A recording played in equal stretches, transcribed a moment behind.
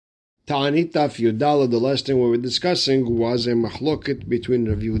Ta'anit Daf Yudala, the last thing we were discussing was a machloket between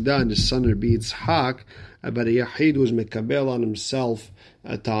Rav Yehuda and his son Rabbi Yitzchak about a Yahid who's mekabel on himself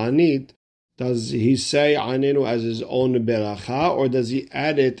a Ta'anit. Does he say Anenu as his own beracha, or does he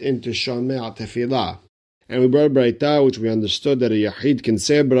add it into Shomei Tefillah? And we brought a Braita, which we understood that a Yahid can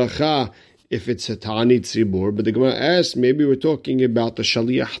say a beracha if it's a Ta'anit Tzibur, but the Gemara asked, maybe we're talking about the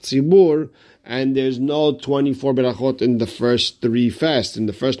Shaliach Tzibur, and there's no 24 berachot in the first three fasts, in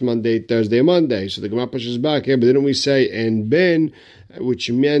the first Monday, Thursday, Monday. So the Gemara pushes back here, but didn't we say en ben,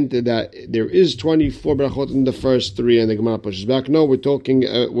 which meant that there is 24 berachot in the first three, and the Gemara pushes back. No, we're talking,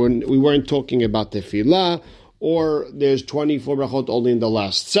 we weren't talking about tefillah, or there's 24 berachot only in the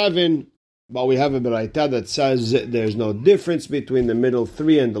last seven. But we have a beraita that says there's no difference between the middle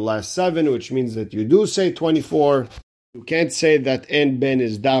three and the last seven, which means that you do say 24. You can't say that en ben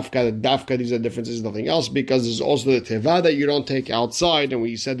is dafka, that dafka, these are differences, nothing else, because there's also the teva that you don't take outside, and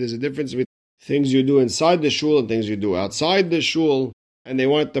we said there's a difference between things you do inside the shul and things you do outside the shul, and they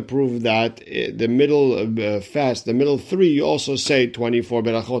wanted to prove that the middle fast, the middle three, you also say 24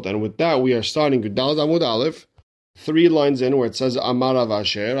 berachot, and with that we are starting with Daled Amud Aleph, 3 lines in where it says Amar Rav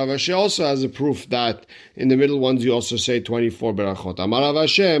Asher. Rav Asher also has a proof that in the middle ones you also say 24 berachot. Amar Rav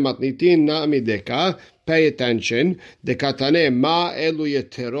Asher, matnitin na'ami deka. Pay attention. Dekatane ma elu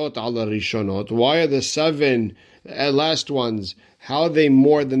yeterot ala rishonot. Why are the 7 last ones? How are they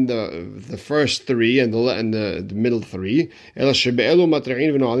more than the first 3 and the middle 3? Ela shebe'elu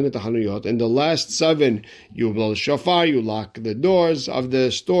matra'in v'no'alim et ha'chanuyot. In the last 7, you blow the shofar, you lock the doors of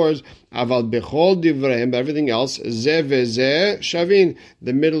the stores. Aval bechol divreim, everything else, ze veze shavin.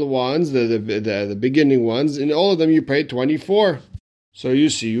 The middle ones, the beginning ones, in all of them you pay 24. So you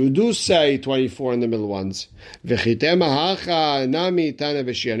see, you do say 24 in the middle ones. If you want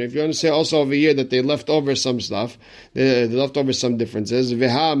to say also over here that they left over some stuff, they left over some differences.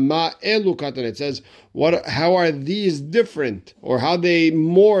 It says, how are these different? Or how are they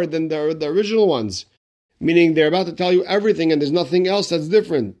more than the original ones? Meaning they're about to tell you everything and there's nothing else that's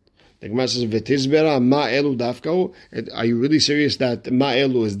different. The Gemara says, "V'tizbera ma'elu dafka." Are you really serious that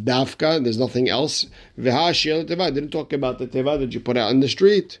ma'elu is dafka and there's nothing else? V'ha'ashir teva. I didn't talk about the teva that you put out in the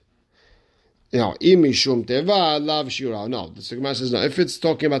street. Imishum teva lav shira. No, the Gemara says no. If it's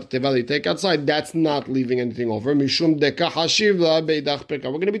talking about the teva that you take outside, that's not leaving anything over. Mishum deka hashivla beidach perka.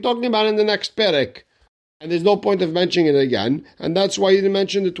 We're going to be talking about it in the next perek, and there's no point of mentioning it again, and that's why you didn't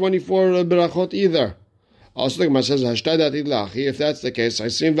mention the 24 berachot either. Also, the Gemara says, if that's the case, I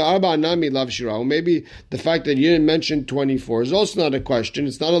see maybe the fact that you didn't mention 24 is also not a question.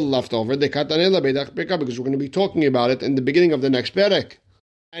 It's not a leftover. Because we're going to be talking about it in the beginning of the next perek.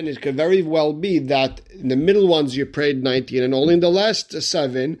 And it could very well be that in the middle ones you prayed 19, and only in the last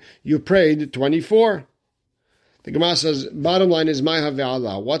 7 you prayed 24. The Gemara says, bottom line is, what's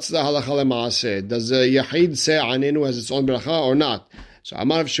the halacha lema'aseh? Does a Yahid say Anenu as its own bracha or not? So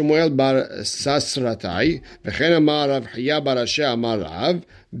Amar Rav Shmuel bar Sasratai, v'chen Amar Rav Hiya bar Asher Amar Rav,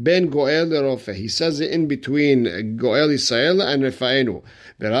 ben Goel leRofeh. He says it in between Goel Yisrael and Refaenu.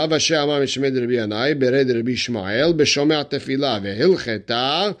 V'Rav Asher Amar Mishmed Rabbi Yanai, bered Rabbi Shmuel, b'shomei tefillah,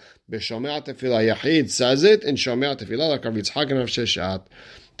 v'hilcheta, b'shomei tefillah. Yahid says it in shomei tefillah, like Rav Yitzchak and Rav Sheshat.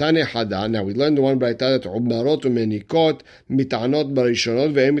 Tane Hada. Now we learned the one Braita that Umarot umenikot mitanot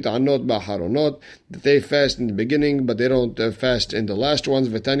barishonot ve'em mitanot ba'haronot, that they fast in the beginning but they don't fast in the last ones.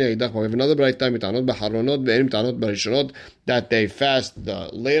 V'tanya idach. We have another Braita mitanot ba'haronot ve'em mitanot barishonot, that they fast the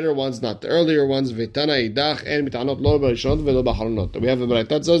later ones, not the earlier ones. V'tanya idach en mitanot lo barishonot ve'lo ba'haronot. We have a Braita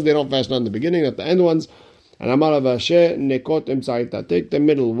that says they don't fast not in the beginning, not the end ones. And Amar Rav Asher nekot emsaita. Take the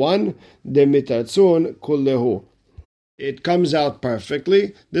middle one, de mitatzun kullehu. It comes out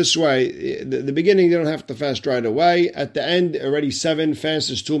perfectly. This way, the beginning, they don't have to fast right away. At the end, already 7 fasts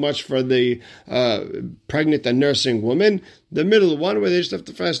is too much for the pregnant and nursing woman. The middle one, where they just have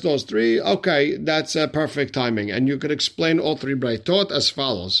to fast those 3, okay, that's perfect timing. And you could explain all 3 braitot as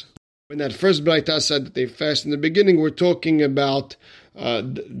follows. When that first braita said that they fast in the beginning, we're talking about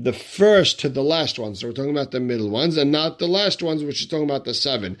the first to the last ones. So we're talking about the middle ones and not the last ones, which is talking about the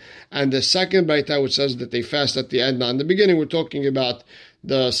 7. And the second braita, which says that they fast at the end, not in the beginning, we're talking about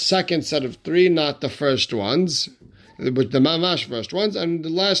the second set of 3, not the first ones, but the mamash first ones. And the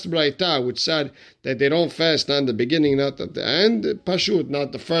last braita, which said that they don't fast not in the beginning, not at the end, pashut,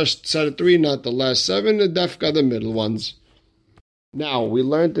 not the first set of 3, not the last 7, the defka, the middle ones. Now, we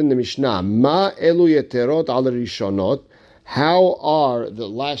learned in the Mishnah, ma elu yeterot al rishonot. How are the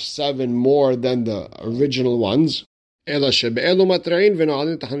last 7 more than the original ones? In the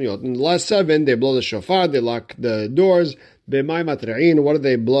last 7, they blow the shofar, they lock the doors. What do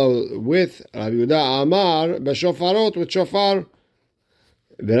they blow with? Rabbi Yehuda Amar, b'shofarot, with shofar.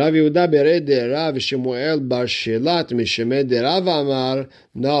 ורב יהודה ברד רב שמואל בר שילת משמי דרב אמר,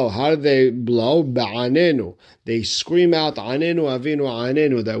 no, how do they blow? בעננו. They scream out, עננו אבינו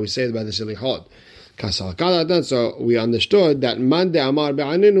עננו, that we say it by the selichot. So we understood that man de amar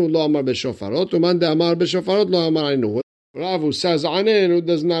be'anenu lo amar be'shofarot, man de amar be'shofarot lo amar anenu. Rav who says anenu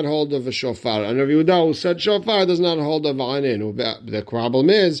does not hold of a shofar, and Rav Yehuda who said shofar does not hold of anenu. The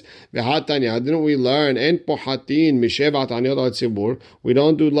problem is, v'hatanya, didn't we learn en pohatin mishevat tanyot al tzibur? We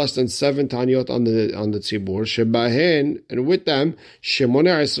don't do less than 7 tanyot on the tzibur. Shebahen, and with them shemone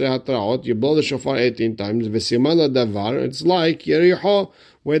esrei hatraot, you blow the shofar 18 times. V'siman ladavar, it's like Yericho,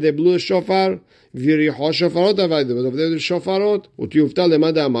 where they blew the shofar. V'yericho shofarot avaydu, but over there the shofarot. Utiyufta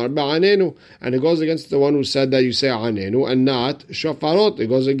lemada amar ba'anenu, and it goes against the one who said that you say anenu and not shofarot. It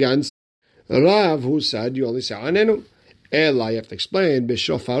goes against Rav who said you only say anenu. Ela, you have to explain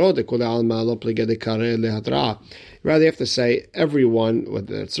b'shofarot ekule alma lo pligede kare lehatra. Rather, you have to say everyone,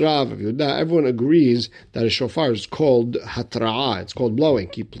 whether it's Rav, Yehuda, everyone agrees that a shofar is called hatra'a. It's called blowing.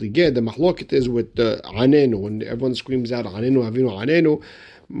 Ki pliged, the mahloket is with the anenu, when everyone screams out anenu avinu anenu.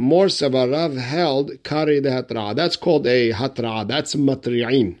 More Savarav held kari de hatra. That's called a hatra. That's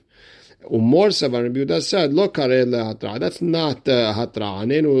matri'in. More Savar Rabbi Yehuda said lo kari le hatra. That's not hatra.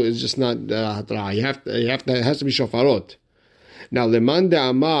 Anenu is just not hatra. It has to be shofarot. Now leman de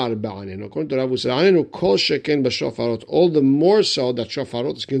amar ba'anenu. According to Rav who said anenu kol sheken b'shofarot. All the more so that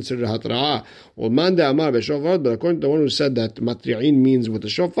shofarot is considered hatra. Well, man de amar b'shofarot. But according to the one who said that matri'in means with the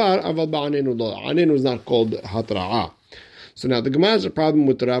shofar, aval ba'anenu lo. Anenu is not called hatra. So now the Gemara has a problem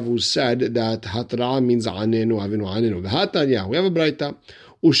with the Rav who said that hatra means anenu, avinu, anenu. V'hatanya, we have a braita.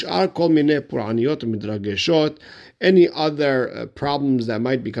 Ush'ar kol minei puraniyot midrageshot. Any other problems that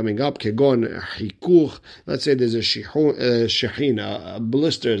might be coming up, kegon hikuch. Let's say there's a shechin,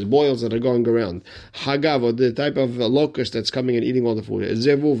 blisters, boils that are going around. Hagav, or the type of locust that's coming and eating all the food.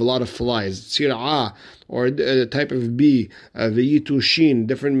 Zevuv, a lot of flies. Tzira'ah, or a type of bee. V'yitushin,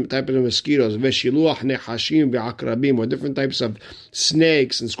 different types of mosquitoes. V'shiluach nechashim v'akrabim, or different types of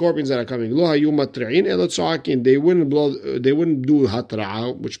snakes and scorpions that are coming. Lo hayu matri'in elo tzoakin. They wouldn't do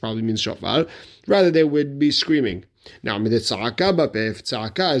hatra'a, which probably means shofar. Rather, they would be screaming. Now, if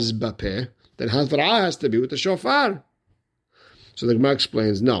tzaka is bapeh, then hatra'a has to be with the shofar. So the Gemara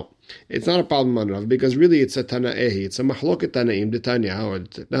explains, no, it's not a problem on Rav, because really it's a tana'ehi, it's a mahloket tanaim, the tanya, or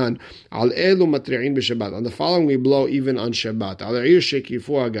the al elu matri'in b'shabbat. On the following we blow even on Shabbat. Al ir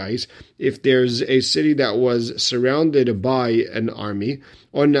shekifuah, guys, if there's a city that was surrounded by an army,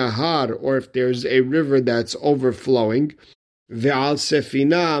 or nahar, or if there's a river that's overflowing, Ve'al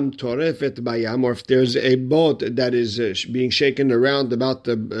sefinam torefet bayam, or if there's a boat that is being shaken around about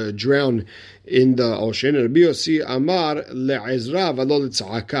to drown in the ocean. Rabbi Yossi Amar le'ezra v'lo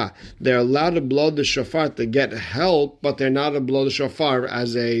le'tzaka. They're allowed to blow the shofar to get help, but they're not to blow the shofar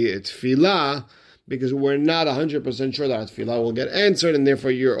as a tefillah, because we're not 100% sure that tefillah will get answered, and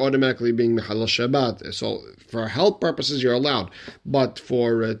therefore you're automatically being mechalel Shabbat. So for help purposes, you're allowed, but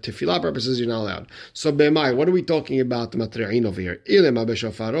for tefillah purposes, you're not allowed. So b'mai, what are we talking about matri'in over here? Ilema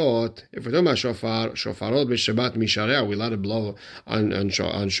b'shofarot. If we're talking about shofarot b'Shabbat mishareh, are we allowed to blow on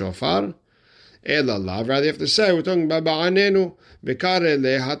shofar? Elalav. Rather, you have to say we're talking about ba'anenu v'kare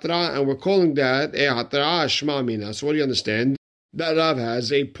le'hatra, and we're calling that a hatra shma mina. So what do you understand? That Rav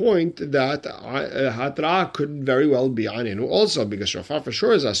has a point that hatra could very well be anenu also, because shofar for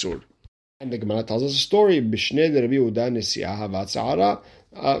sure is asur. And the Gemara tells us a story. B'shnei Rabbi Yehuda nesi'ah havat sa'ara.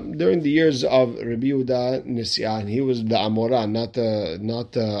 During the years of Rabbi Yehuda nesi'ah, and he was the Amora, not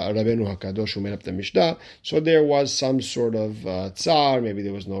Rabbeinu Hakadosh who made up the Mishnah. So there was some sort of tsar. Maybe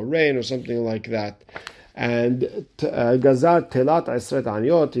there was no rain or something like that. And Gazar Telat Esret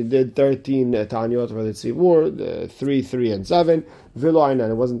Tanyot, he did 13 Tanyot for the Tzibur, 3, 3, and 7. Vilo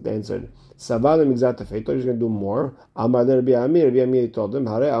Ainan, it wasn't answered. Savalim Exat Feito, he's going to do more. Amar Rabbi Amir told him,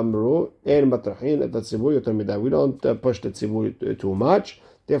 Hare Amru, En Matrachin, at the Tzibur Yoter Midai. We don't push the Tzibur too much,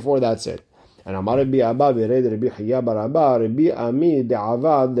 therefore that's it. And Amar Rabbi Abba, Vired Rabbi Hiya Bar Abba, Rabbi Ami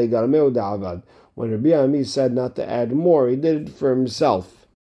De'avad, De'garmeu De'avad. When Rabbi Ami said not to add more, he did it for himself.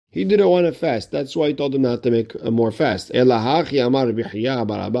 He didn't want to fast. That's why he told him not to make more fast. Ela hachi amar Rabbi Hiya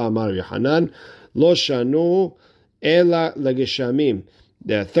bar Abba amar Rabbi Hanan lo shanu ela legeshamim.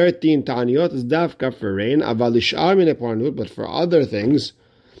 The 13 ta'aniyot is dafka for rain, aval ishar min eparnut, but for other things,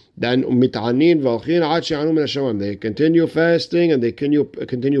 then mit'anin v'olchin ad she'anu min hashamayim. They continue fasting and they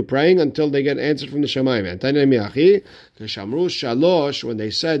continue praying until they get answered from the shamayim. And tanya mi'achi, Shamru shalosh, when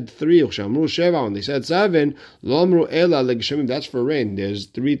they said 3, Shamru sheva, when they said 7, lo amru ela legeshamim. That's for rain. There's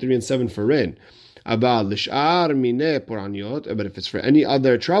 3, 3, and 7 for rain. But if it's for any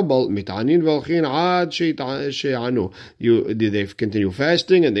other trouble, they continue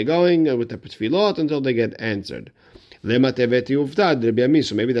fasting and they're going with the tefillot until they get answered. So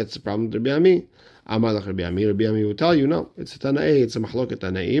maybe that's the problem with Rabbi Ami. Rabbi Ami will tell you, no, it's a Tanai, it's a Mahloket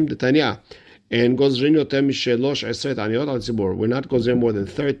Tanaim, the Tanya. And gozrin yoter mishelosh esret aniyot al tzibur. We're not gozrin more than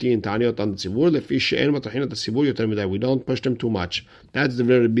 13 taniot on the tzibur. Lefi she'en matachin at the tzibur yoter midai. We don't push them too much. That's the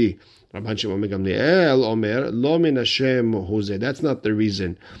very B. Rabban Shimon Gamliel Omer lo min Hashem huzeh. That's not the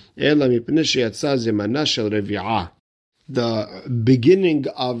reason. Ela mipnei she'yatza zemana shel revi'ah. The beginning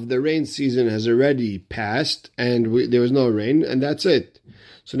of the rain season has already passed, and there was no rain, and that's it.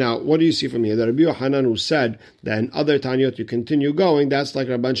 So now, what do you see from here? That Rabbi Yohanan, who said that in other Tanyot you continue going, that's like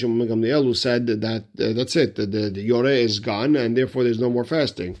Rabban Shimon Gamliel, who said that that's it, the Yoreh is gone, and therefore there's no more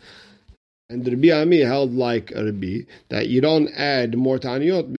fasting. And Rabbi Ami held like Rabbi, that you don't add more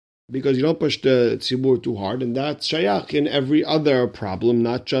Tanyot because you don't push the Tzibur too hard, and that's Shayach in every other problem,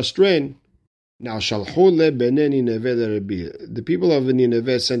 not just rain. Now, Shalchule b'nei Nineveh Rabbi. The people of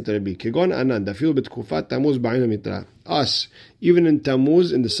Nineveh sent to Rabbi. Kegon anan dafil b'tkufat Tammuz b'ayna mitra. Us, even in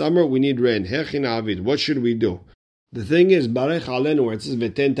Tammuz in the summer, we need rain. Hechin avid. What should we do? The thing is, Barech Alenu, where it says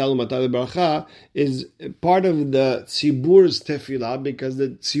V'ten talu matal baracha, is part of the Tzibur's tefillah because the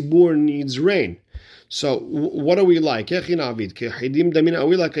Tzibur needs rain. So, what are we like? Yachin avid. Kehidim damina. Are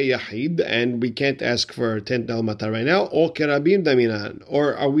we like a yahid and we can't ask for 10 talmata right now? Or kerabim damina.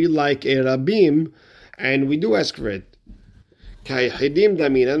 Or are we like a rabim and we do ask for it? Kehidim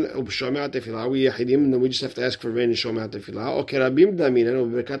damina. Ubshomea tefillah. Are we yahidim and then we just have to ask for rain and shomea tefillah? Or kerabim damina.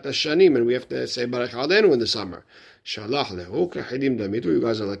 Ubekat hashanim and we have to say barach alenu in the summer. Shalach lehu kehidim damitu. You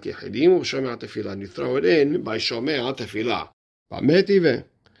guys are like yahidim. Ubshomea tefillah. And you throw it in by shomea tefillah. But metive.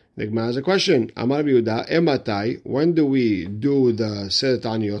 The Gemara has a question. Amar Yehuda, Ematai, when do we do the Seder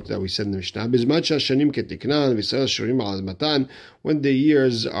Taniyot that we said in the Mishnah? Bizmat Shanim Ketiknan, V'Yisrael Shurim Al Matan, when the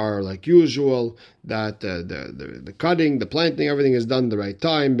years are like usual, that the cutting, the planting, everything is done the right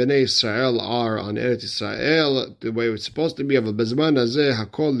time. Bnei Israel are on Eretz Israel, the way it's supposed to be. Of a Bezman Hazeh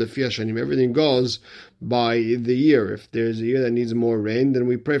Hakol Lefi Hashanim, everything goes by the year. If there's a year that needs more rain, then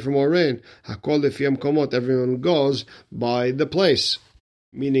we pray for more rain. Hakol Lefi Hamkomot, everyone goes by the place.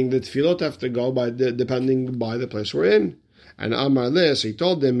 Meaning the tefillot have to go depending by the place we're in. And Amar Le, so he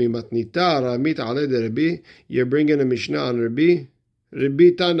told them, Mimatnita Ramit Ale de Rabbi, you're bringing a Mishnah on Rabbi. Rabbi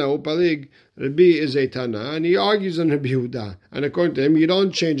Tana Upalig. Rabbi is a Tana, and he argues on Rabbi Yehuda. And according to him, you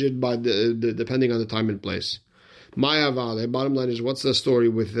don't change it by depending on the time and place. Maya Vale, bottom line is, what's the story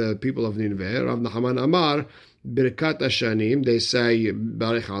with the people of Nineveh? Rav Nahaman Amar, Birkat Hashanim, they say,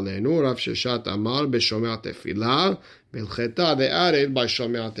 Barech Aleinu, Rav Sheshat Amar, B'Shomea Tefillah, B'Ilcheta, they added by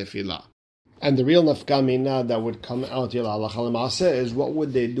Shomea Tefillah. And the real nafkamina that would come out here, is what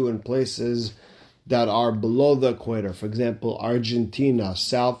would they do in places that are below the equator? For example, Argentina,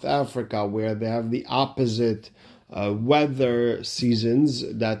 South Africa, where they have the opposite weather seasons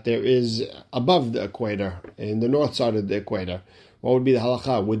that there is above the equator, in the north side of the equator. What would be the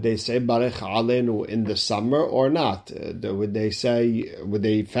halakha? Would they say Barech Alenu in the summer or not? Would they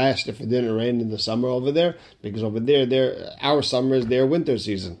fast if it didn't rain in the summer over there? Because over there, our summer is their winter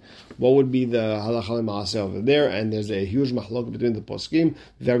season. What would be the halakha l'maaseh over there? And there's a huge mahlok between the poskim.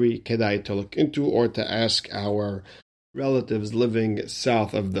 Very kedai to look into or to ask our relatives living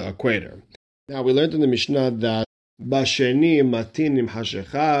south of the equator. Now we learned in the Mishnah that Basheni Matinim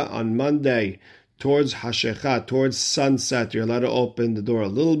Hashecha on Monday, towards Hashecha, towards sunset, you're allowed to open the door a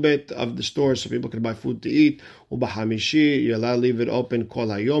little bit of the store so people can buy food to eat. Ubahamishi, you're allowed to leave it open Kol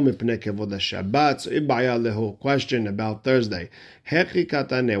Hayom Mipnei Kevod HaShabbat. So Ibaya Lehu, question about Thursday. Hechi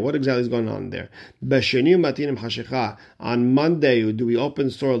Katane, what exactly is going on there? Besheni Matinim Hashecha, on Monday, do we open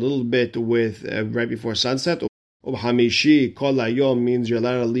the store a little bit with right before sunset? Hamishi Kol Hayom means you're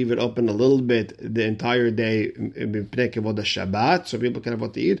allowed to leave it open a little bit the entire day Mipnei Kevod HaShabbat, so people can have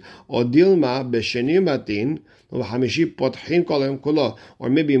what to eat. Or Dilma B'Sheni Matin Hamishi Potchin Kol Hayom Kulo, or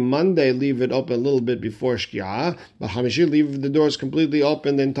maybe Monday leave it open a little bit before Shkiah, but Hamishi leave the doors completely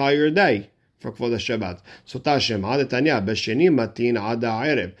open the entire day for Kevod HaShabbat. So Tashem Hadetanya B'Sheni Matin Ada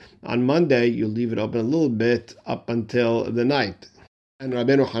Erev. On Monday you leave it open a little bit up until the night. And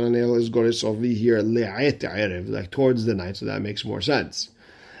Rabbeinu Hananel is goris over here le'et erev, like towards the night, so that makes more sense.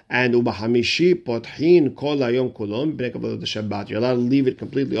 And ubahamishi pothin kol hayom kulom b'nei kavod Shabbat. You're allowed to leave it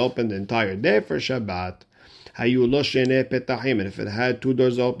completely open the entire day for Shabbat. Hayu lo shenei petachim, and if it had two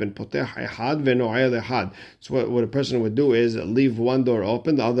doors open, potech echad v'no'el echad. So what a person would do is leave one door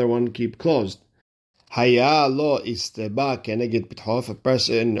open, the other one keep closed. Haya lo isteba keneged pitho. If a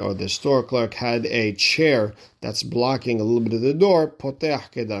person or the store clerk had a chair that's blocking a little bit of the door,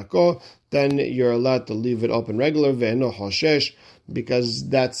 potech kedarko, then you're allowed to leave it open regular, ve'eno hoshesh, because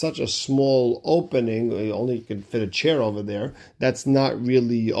that's such a small opening, only you can fit a chair over there, that's not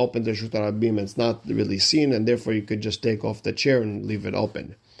really open to Shut Rabim, it's not really seen, and therefore you could just take off the chair and leave it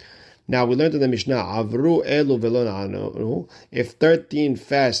open. Now we learned in the Mishnah, Avru elu velo na'anu. If 13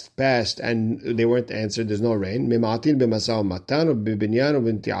 fasts passed and they weren't answered, there's no rain. Mimatin b'masao matan or b'binyan or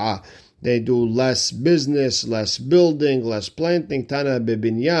b'nti'ah. They do less business, less building, less planting. Tana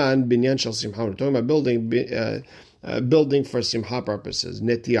binyan shel simcha. We're talking about building for simcha purposes.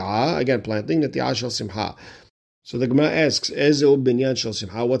 Neti'ah, again planting. Neti'ah shel simcha. So the Gemara asks, Ezehu binyan shel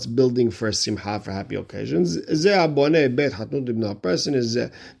simcha? What's building for simcha, for happy occasions? A person is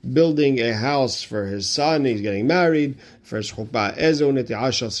building a house for his son. He's getting married for his chuppah. Ezehu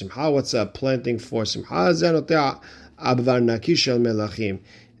neti'ah shel simcha? What's planting for simcha?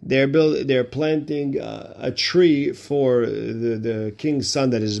 They're planting a tree for the king's son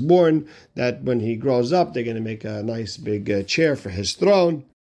that is born, that when he grows up, they're going to make a nice big chair for his throne.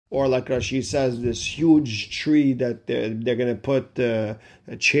 Or like Rashi says, this huge tree that they're going to put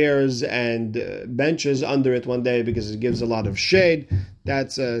chairs and benches under it one day because it gives a lot of shade.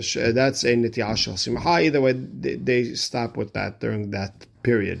 That's a neti'ah shel simcha. Either way, they stop with that during that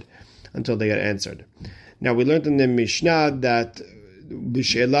period until they get answered. Now we learned in the Mishnah that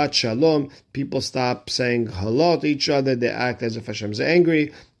b'she'elat shalom, people stop saying hello to each other. They act as if Hashem is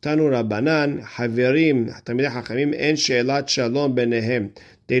angry. Tanu Rabbanan, Haverim, Tamidei Hachamim, en she'elat shalom benehem.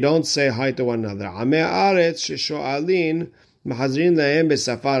 They don't say hi to one another. Amei Aretz she'sho'alin mahazrin lahem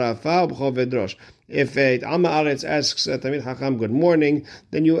b'safar rafa u'b'chov v'drosh. If a Am Haaretz asks a Tamid Hacham good morning,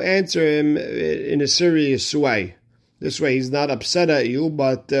 then you answer him in a serious way. This way, he's not upset at you,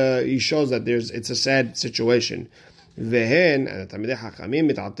 but he shows that it's a sad situation. Vehen and Tamidei Hachamim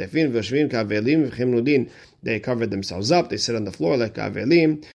mit'atefin v'yoshvin ka'avelim v'chimnudin. They cover themselves up. They sit on the floor like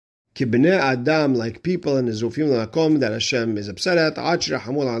ka'avelim. Kibnei Adam, like people in the Zufim Lakom that Hashem is upset at,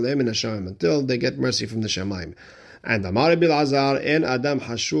 until they get mercy from the Shemaim. And Amar Bilazar and Adam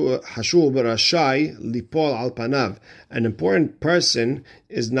Hashub Rashai Lipol Al Panav. An important person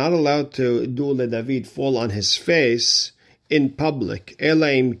is not allowed to do LeDavid, fall on his face in public.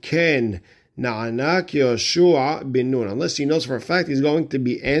 Elaim Ken Na'anak Yoshua bin Nun, unless he knows for a fact he's going to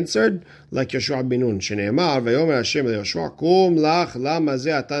be answered, like Yoshua bin Nun. Shneimar Vayomer Hashem LeYoshua Kum Lach Lama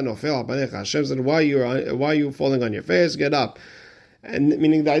Ze Ata Nofel Al Panecha. Hashem said, why are you falling on your face? Get up. And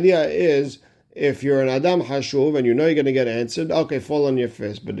meaning the idea is, if you're an Adam Hashuv and you know you're going to get answered, okay, fall on your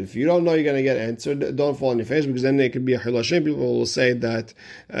face. But if you don't know you're going to get answered, don't fall on your face, because then it could be a Chilul Hashem. People will say that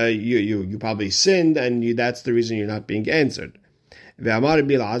you probably sinned and that's the reason you're not being answered. A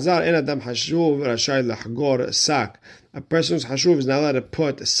person's hashuv is not allowed to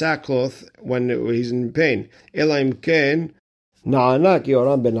put sackcloth when he's in pain. What happened with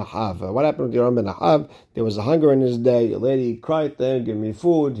Yoram ben Ahav? There was a hunger in his day. A lady cried to him, give me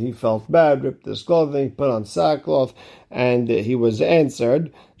food. He felt bad, ripped his clothing, put on sackcloth, and he was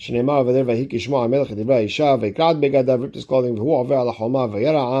answered. Shneimar v'der v'hiki shmo ha'melech divrei isha v'yikrad begadav, ripped his clothing, v'hu over al ha'choma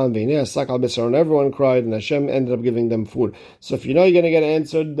v'yara'an v'hinei sak al b'sar, and everyone cried, and Hashem ended up giving them food. So if you know you're going to get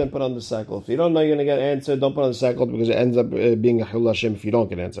answered, then put on the sackcloth. If you don't know you're going to get answered, don't put on the sackcloth, because it ends up being a Chilul Hashem if you don't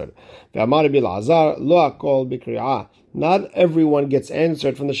get answered. V'amar Bilazar lo hakol b'kriyah. Not everyone gets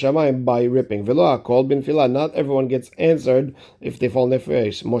answered from the Shamayim by ripping. V'lo hakol b'nfilah. Not everyone gets answered if they fall on their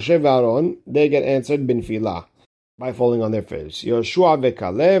face. Moshe v'Aaron, they get answered b'nfilah, by falling on their face. Yoshua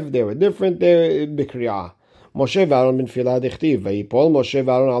v'Kalev, they were different. They b'kriyah. Moshe v'Aaron b'nfilah dichtiv. V'yipol Moshe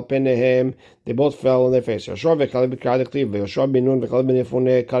v'Aaron al penehem. They both fell on their face. Yoshua v'Kalev b'kriyah dichtiv. V'Yoshua bin Nun v'Kalev ben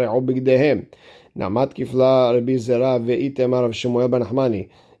Yefune kare'u b'gdehem. Na'amat kifla Rabbi Zera ve'itemar of Shemuel ben Nachmani.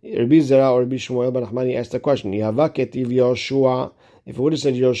 Rabbi Zera or Rabbi Shmuel ben Nachmani asked the question, Yahavaketiv Yoshua. If it would have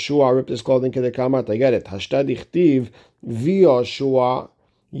said Yoshua ripped his clothing to the kamat, I get it. Hashtad ichtiv v'Yoshua,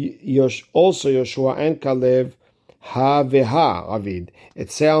 also Yoshua and Kalev ha veha avid.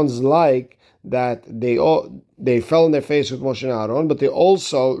 It sounds like that they fell on their face with Moshe and Aaron, but they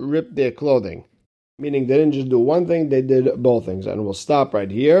also ripped their clothing. Meaning they didn't just do one thing, they did both things. And we'll stop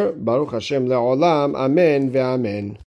right here. Baruch Hashem le'olam. Amen ve'amen.